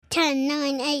10,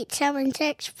 9, 8, 7,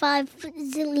 6, 5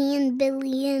 zillion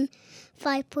billion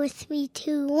 5, 4, 3,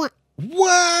 2, 1.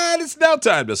 What? It's now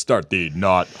time to start the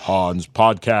Not Hans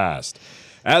podcast.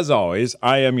 As always,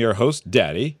 I am your host,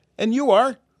 Daddy, and you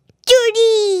are?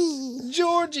 Georgie!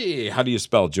 Georgie. How do you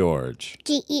spell George?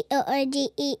 George. E.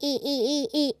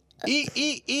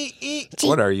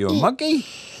 What are you, a monkey?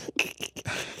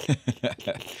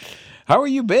 How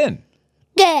have you been?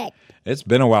 Good. It's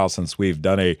been a while since we've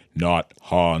done a Not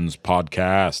Hans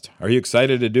podcast. Are you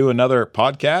excited to do another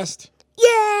podcast?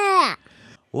 Yeah!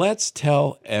 Let's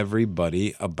tell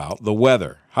everybody about the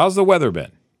weather. How's the weather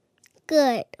been?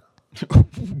 Good.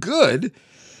 Good?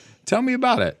 Tell me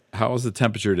about it. How was the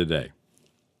temperature today?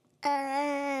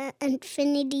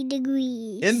 Infinity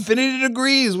degrees. Infinity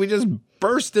degrees. We just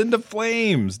burst into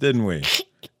flames, didn't we?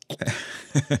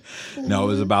 No, it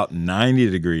was about 90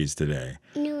 degrees today.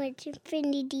 No, it's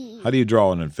infinity. How do you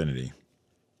draw an infinity?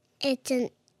 It's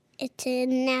a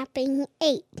napping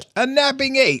 8. A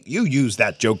napping 8. You used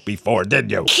that joke before, didn't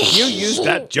you? You used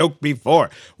that joke before.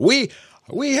 We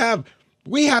have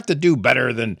to do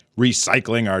better than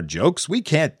recycling our jokes. We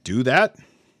can't do that.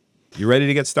 You ready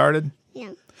to get started?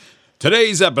 Yeah.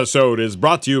 Today's episode is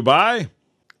brought to you by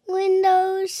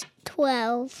Windows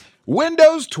 12.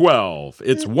 Windows 12.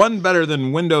 It's one better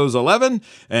than Windows 11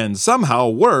 and somehow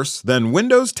worse than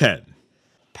Windows 10.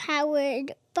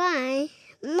 Powered by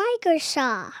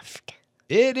Microsoft.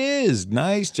 It is.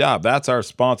 Nice job. That's our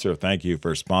sponsor. Thank you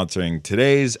for sponsoring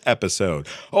today's episode.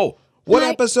 Oh, what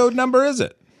episode number is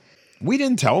it? We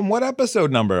didn't tell them what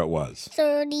episode number it was.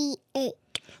 38.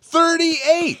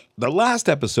 38. The last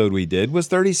episode we did was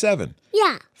 37.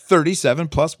 Yeah. 37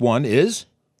 plus 1 is?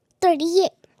 38.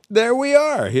 There we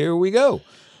are. Here we go.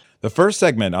 The first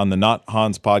segment on the Not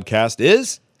Hans podcast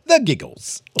is the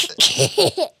giggles.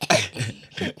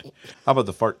 How about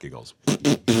the fart giggles?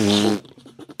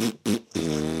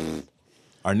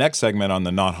 Our next segment on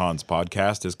the Not Hans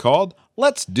podcast is called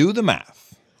Let's Do the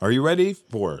Math. Are you ready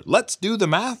for Let's Do the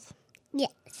Math?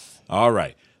 Yes. All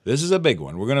right. This is a big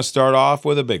one. We're going to start off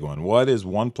with a big one. What is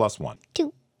 1 plus 1?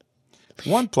 2.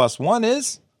 1 plus 1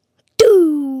 is?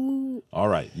 2. All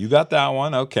right. You got that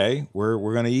one. Okay. We're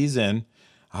going to ease in.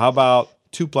 How about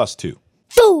 2 plus 2?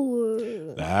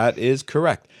 4. That is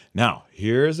correct. Now,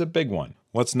 here's a big one.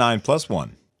 What's 9 plus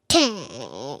 1?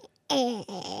 10.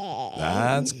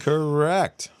 That's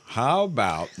correct. How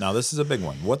about, now this is a big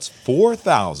one. What's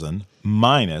 4,000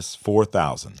 minus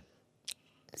 4,000?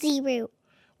 0.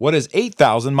 What is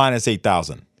 8,000 minus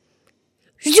 8,000?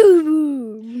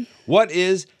 0. What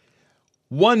is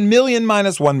 1 million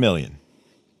minus 1 million?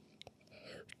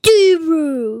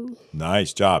 0.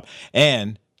 Nice job.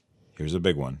 And here's a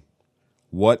big one.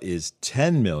 What is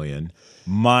 10 million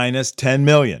minus 10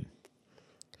 million?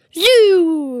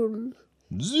 0.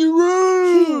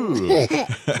 0.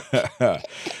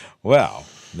 Well,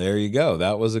 there you go.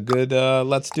 That was a good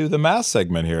Let's Do the Math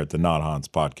segment here at the Not Hans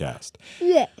podcast.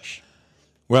 Yes.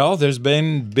 Well, there's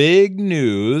been big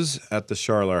news at the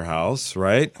Charler house,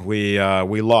 right? We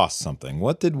lost something.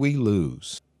 What did we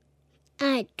lose?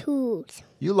 A tooth.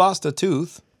 You lost a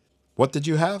tooth. What did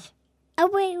you have? A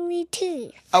wiggly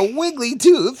tooth. A wiggly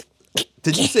tooth?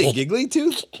 Did you say giggly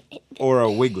tooth or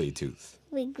a wiggly tooth?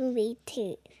 Wiggly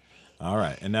tooth. All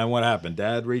right. And then what happened?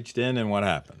 Dad reached in and what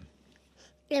happened?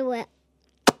 It went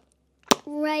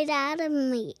right out of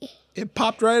me. It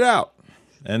popped right out.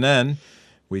 And then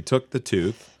we took the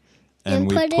tooth and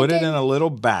we put it in a little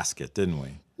basket, didn't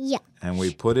we? Yeah. And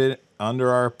we put it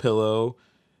under our pillow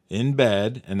in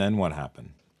bed. And then what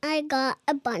happened? I got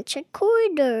a bunch of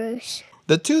quarters.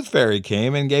 The tooth fairy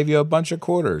came and gave you a bunch of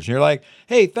quarters. And you're like,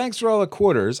 hey, thanks for all the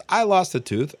quarters. I lost a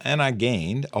tooth and I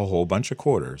gained a whole bunch of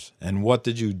quarters. And what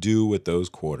did you do with those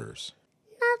quarters?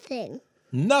 Nothing.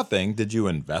 Nothing. Did you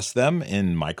invest them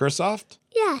in Microsoft?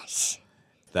 Yes.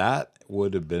 That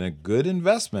would have been a good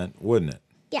investment, wouldn't it?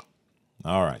 Yeah.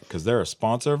 All right, because they're a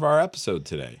sponsor of our episode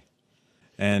today.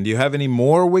 And do you have any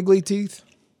more wiggly teeth?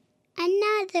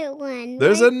 Another one.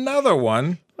 There's another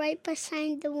one. Right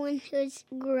beside the one who's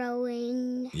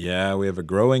growing. Yeah, we have a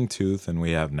growing tooth, and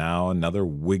we have now another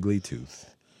wiggly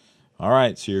tooth. All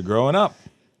right, so you're growing up.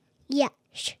 Yes.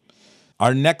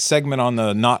 Our next segment on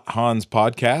the Not Hans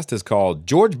podcast is called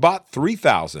GeorgeBot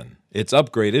 3000. It's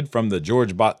upgraded from the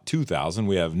GeorgeBot 2000.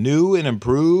 We have new and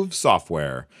improved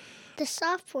software. The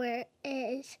software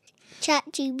is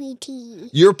ChatGPT.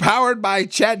 You're powered by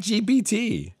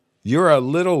ChatGPT. You're a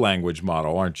little language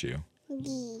model, aren't you?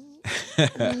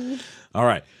 All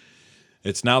right.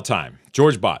 It's now time.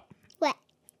 GeorgeBot. What?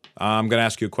 I'm going to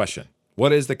ask you a question.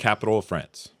 What is the capital of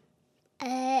France?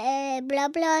 Blah,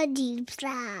 blah, dee,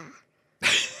 blah.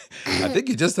 I think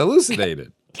you just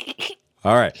hallucinated.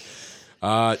 All right.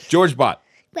 GeorgeBot,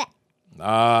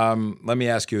 Well, let me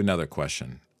ask you another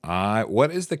question.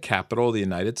 What is the capital of the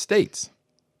United States?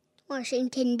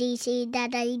 Washington, D.C.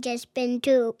 that I just been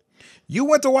to. You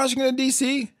went to Washington,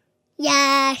 D.C.?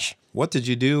 Yes. What did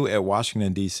you do at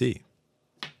Washington, D.C.?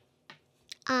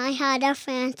 I had a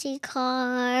fancy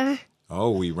car.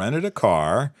 Oh, we rented a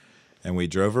car and we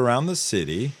drove around the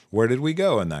city. Where did we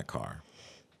go in that car?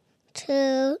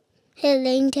 To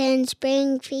Hillington,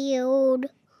 Springfield.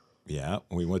 Yeah,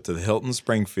 we went to the Hilton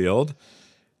Springfield.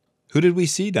 Who did we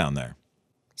see down there?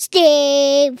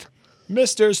 Steve.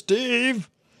 Mr. Steve.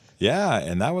 Yeah,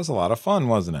 and that was a lot of fun,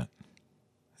 wasn't it?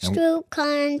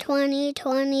 StroopCon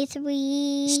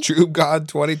 2023. StroopCon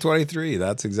 2023.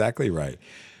 That's exactly right.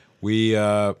 We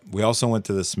also went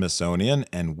to the Smithsonian,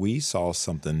 and we saw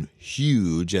something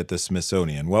huge at the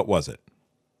Smithsonian. What was it?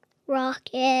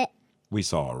 Rocket. We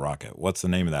saw a rocket. What's the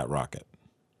name of that rocket?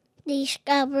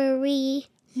 Discovery.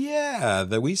 Yeah,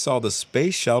 we saw the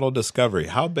Space Shuttle Discovery.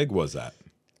 How big was that?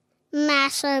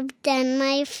 Massive than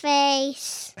my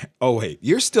face. Oh, wait.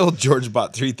 You're still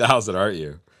GeorgeBot 3000, aren't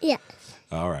you? Yes.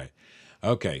 All right.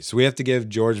 Okay, so we have to give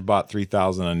GeorgeBot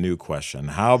 3000 a new question.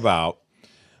 How about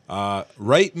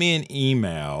write me an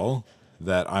email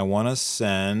that I want to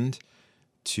send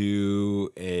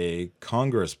to a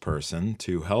congressperson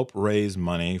to help raise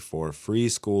money for free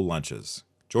school lunches.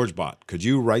 GeorgeBot, could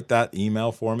you write that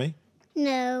email for me?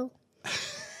 No.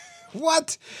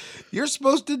 What? You're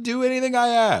supposed to do anything I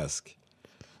ask.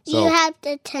 You have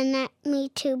to connect me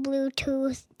to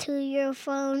Bluetooth to your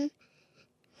phone.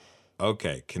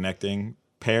 Okay, connecting,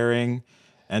 pairing,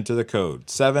 enter the code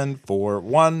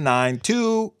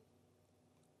 74192.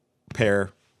 Pair.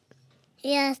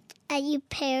 Yes, I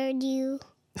paired you.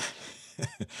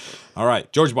 All right,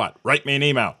 GeorgeBot, write me an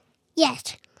email.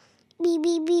 Yes. Beep,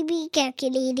 beep, beep, beep,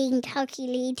 calculating.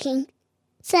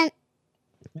 Sent.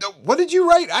 What did you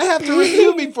write? I have to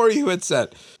review before you hit send.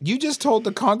 You just told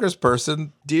the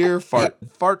congressperson, dear fart,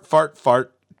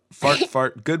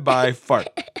 goodbye, fart.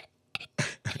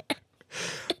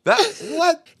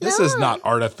 What? This is not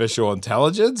artificial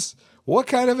intelligence. What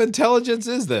kind of intelligence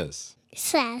is this?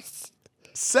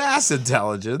 Sass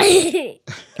intelligence.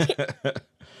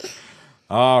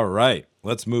 All right,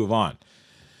 let's move on.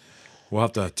 We'll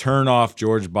have to turn off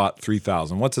GeorgeBot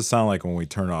 3000. What's it sound like when we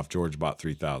turn off GeorgeBot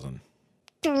 3000?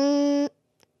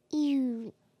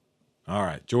 You. All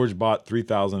right, GeorgeBot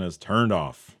 3000 is turned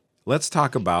off. Let's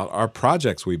talk about our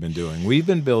projects we've been doing. We've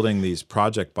been building these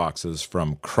project boxes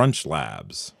from Crunch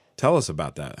Labs. Tell us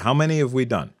about that. How many have we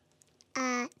done?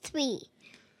 3.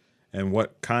 And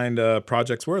what kind of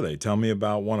projects were they? Tell me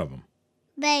about one of them.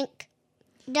 Bank,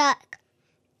 duck,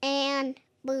 and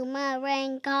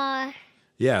boomerang car.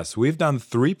 Yes, we've done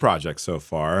 3 projects so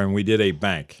far, and we did a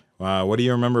bank. What do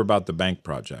you remember about the bank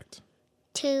project?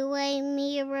 2-way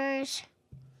mirrors.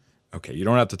 Okay, you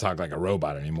don't have to talk like a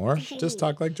robot anymore. Just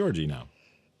talk like Georgie now.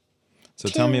 So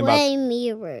tell me about 2-way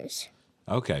mirrors.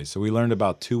 Okay, so we learned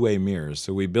about 2-way mirrors.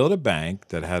 So we built a bank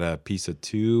that had a piece of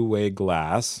 2-way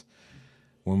glass.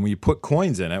 When we put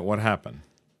coins in it, what happened?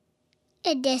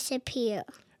 It disappeared.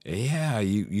 Yeah,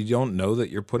 you don't know that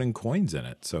you're putting coins in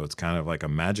it. So it's kind of like a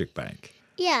magic bank.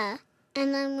 Yeah,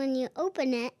 and then when you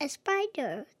open it, a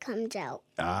spider comes out.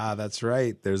 Ah, that's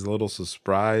right. There's a little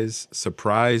surprise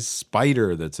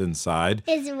spider that's inside.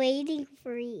 It's waiting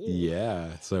for you.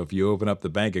 Yeah, so if you open up the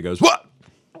bank, it goes, what?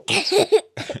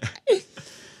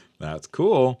 That's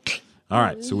cool. All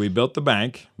right, so we built the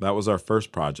bank. That was our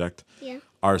first project. Yeah.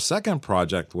 Our second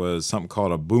project was something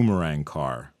called a boomerang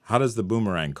car. How does the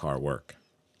boomerang car work?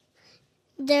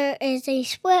 There is a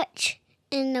switch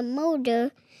in the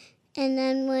motor, and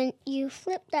then when you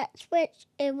flip that switch,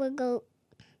 it will go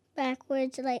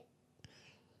backwards like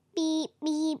beep,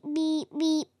 beep, beep,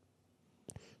 beep.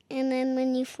 And then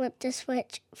when you flip the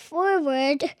switch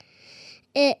forward,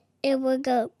 it will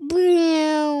go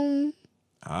boom.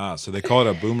 Ah, so they call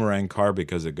it a boomerang car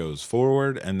because it goes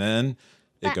forward and then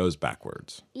it goes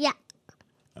backwards. Yeah.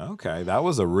 Okay, that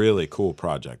was a really cool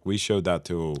project. We showed that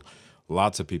to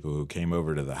lots of people who came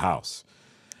over to the house.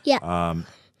 Yeah.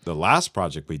 The last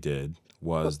project we did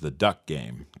was the duck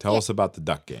game. Tell us about the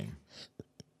duck game.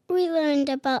 We learned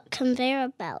about conveyor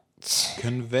belts.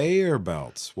 Conveyor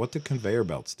belts. What do conveyor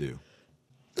belts do?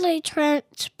 They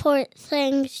transport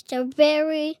things to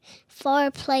very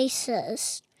far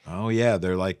places. Oh, yeah.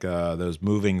 They're like those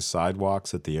moving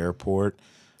sidewalks at the airport.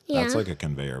 Yeah. That's like a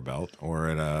conveyor belt, or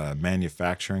at a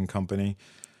manufacturing company.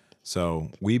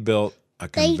 So we built a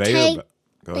conveyor belt.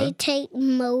 They take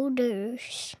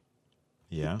motors.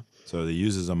 Yeah. So it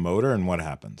uses a motor, and what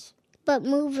happens? But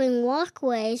moving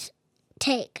walkways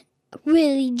take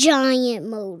really giant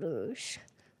motors.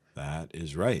 That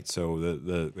is right. So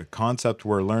the concept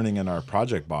we're learning in our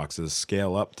project box is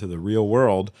scale up to the real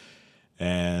world,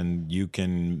 and you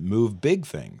can move big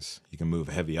things. You can move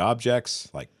heavy objects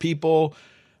like people,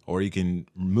 or you can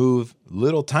move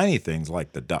little tiny things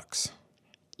like the ducks.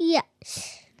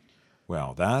 Yes.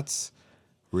 Well, that's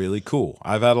really cool.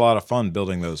 I've had a lot of fun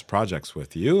building those projects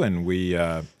with you, and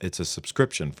it's a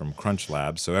subscription from Crunch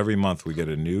Labs, so every month we get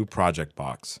a new project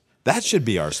box. That should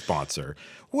be our sponsor.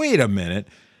 Wait a minute.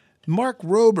 Mark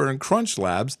Rober and Crunch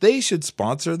Labs, they should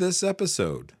sponsor this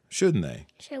episode, shouldn't they?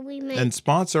 Should we make... And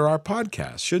sponsor our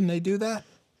podcast. Shouldn't they do that?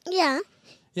 Yeah.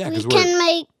 Yeah, we because can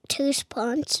make 2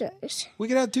 sponsors. We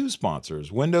could have 2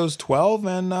 sponsors, Windows 12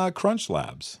 and Crunch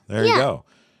Labs. There you go.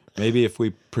 Maybe if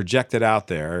we project it out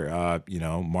there,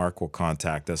 Mark will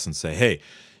contact us and say, hey,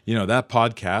 that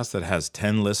podcast that has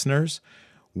 10 listeners,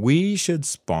 we should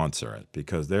sponsor it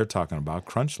because they're talking about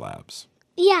Crunch Labs.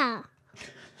 Yeah.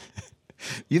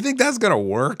 You think that's going to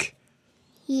work?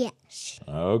 Yes.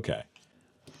 Okay.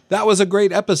 That was a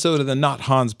great episode of the Not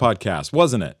Hans podcast,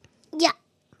 wasn't it? Yeah.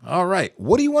 All right.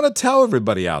 What do you want to tell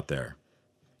everybody out there?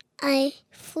 I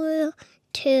flew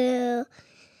to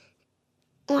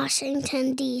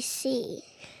Washington, D.C.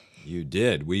 You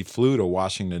did. We flew to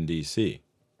Washington, D.C.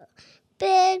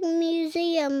 Big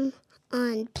museum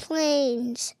on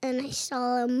planes, and I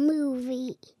saw a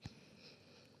movie.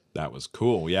 That was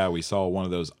cool. Yeah, we saw one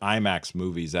of those IMAX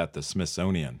movies at the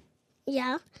Smithsonian.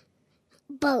 Yeah.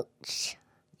 Boats.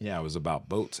 Yeah, it was about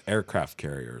boats, aircraft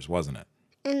carriers, wasn't it?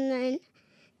 And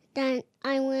then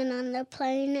I went on the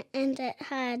plane, and it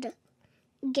had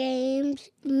games,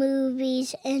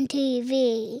 movies, and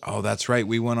TV. Oh, that's right.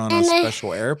 We went on a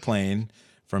special airplane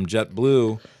from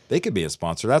JetBlue. They could be a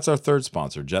sponsor. That's our third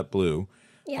sponsor, JetBlue.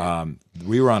 Yeah.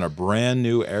 We were on a brand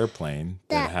new airplane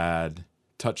that had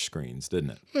touch screens, didn't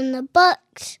it? And the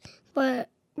books were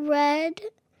red,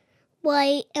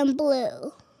 white, and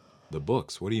blue. The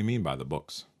books. What do you mean by the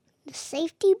books? The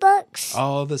safety books.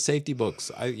 Oh, the safety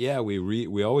books.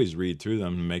 We always read through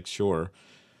them to make sure,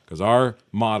 because our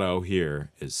motto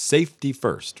here is safety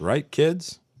first, right,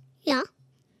 kids? Yeah.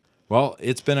 Well,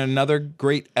 it's been another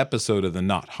great episode of the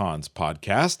Not Hans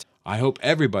podcast. I hope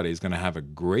everybody's going to have a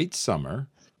great summer.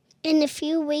 In a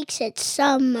few weeks, it's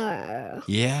summer.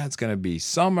 Yeah, it's going to be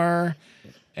summer,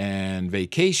 and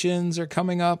vacations are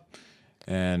coming up.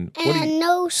 And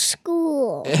no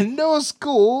school. And no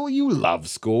school. You love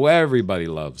school. Everybody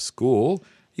loves school.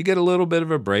 You get a little bit of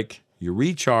a break, you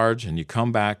recharge, and you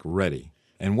come back ready.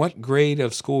 And what grade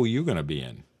of school are you going to be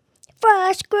in?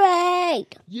 1st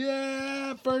grade.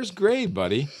 Yeah, 1st grade,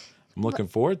 buddy. I'm looking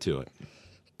forward to it.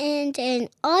 And in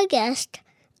August,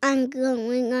 I'm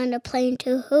going on a plane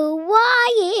to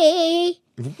Hawaii.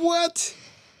 What?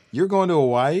 You're going to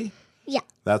Hawaii? Yeah.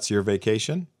 That's your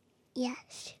vacation?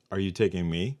 Yes. Are you taking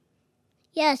me?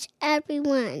 Yes,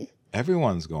 everyone.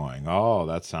 Everyone's going. Oh,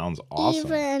 that sounds awesome.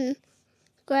 Even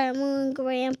Grandma and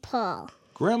Grandpa.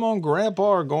 Grandma and Grandpa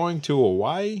are going to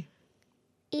Hawaii?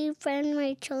 Even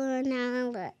Rachel and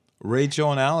Alec.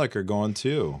 Rachel and Alec are going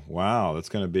too. Wow, that's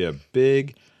going to be a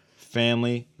big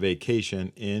family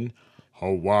vacation in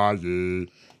Hawaii.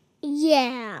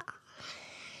 Yeah.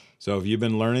 So have you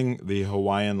been learning the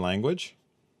Hawaiian language?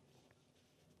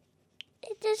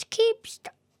 It just keeps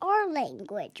our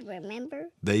language, remember?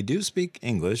 They do speak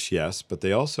English, yes, but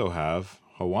they also have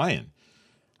Hawaiian.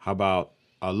 How about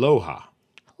aloha?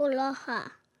 Aloha.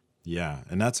 Yeah,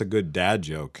 and that's a good dad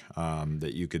joke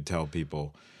that you could tell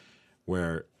people,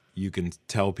 where you can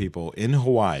tell people in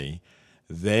Hawaii,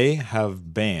 they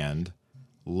have banned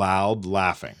loud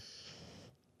laughing.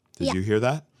 Did you hear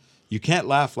that? You can't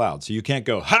laugh loud, so you can't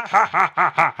go ha ha ha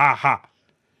ha ha ha ha.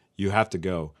 You have to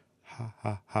go ha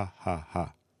ha ha ha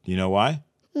ha. Do you know why?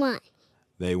 Why?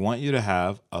 They want you to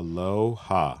have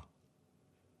aloha.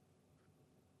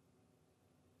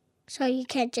 So you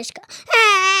can't just go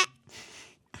ah.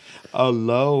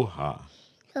 Aloha.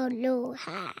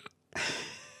 Aloha.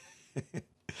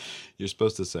 You're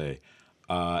supposed to say,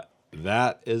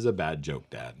 that is a bad joke,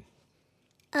 Dad.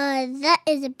 That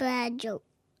is a bad joke,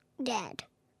 Dad.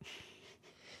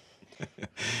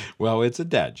 Well, it's a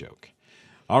dad joke.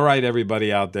 All right,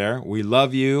 everybody out there. We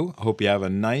love you. Hope you have a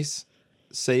nice,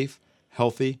 safe,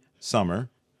 healthy summer.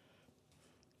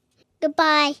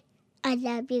 Goodbye. I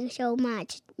love you so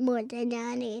much, more than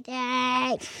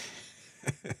anything.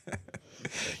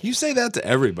 You say that to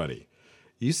everybody.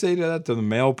 You say that to the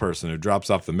mail person who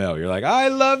drops off the mail. You're like, I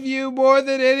love you more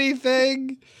than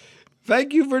anything.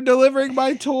 Thank you for delivering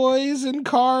my toys and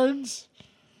cards.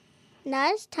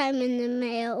 Last time in the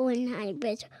mail when I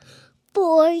was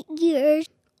 4 years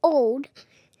old,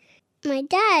 My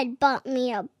dad bought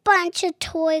me a bunch of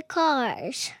toy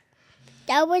cars.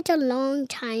 That was a long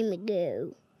time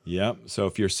ago. Yep. So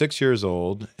if you're 6 years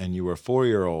old and you were 4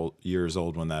 years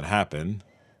old when that happened,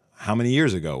 how many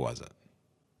years ago was it?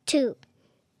 2.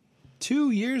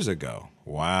 2 years ago.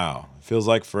 Wow. Feels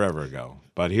like forever ago.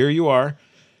 But here you are.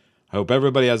 I hope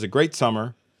everybody has a great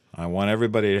summer. I want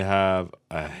everybody to have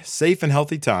a safe and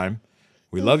healthy time.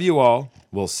 We love you all.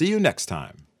 We'll see you next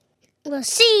time. We'll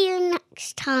see you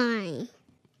next time.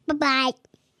 Bye-bye.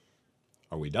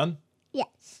 Are we done?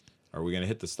 Yes. Are we going to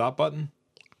hit the stop button?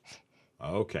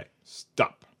 Okay.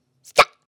 Stop.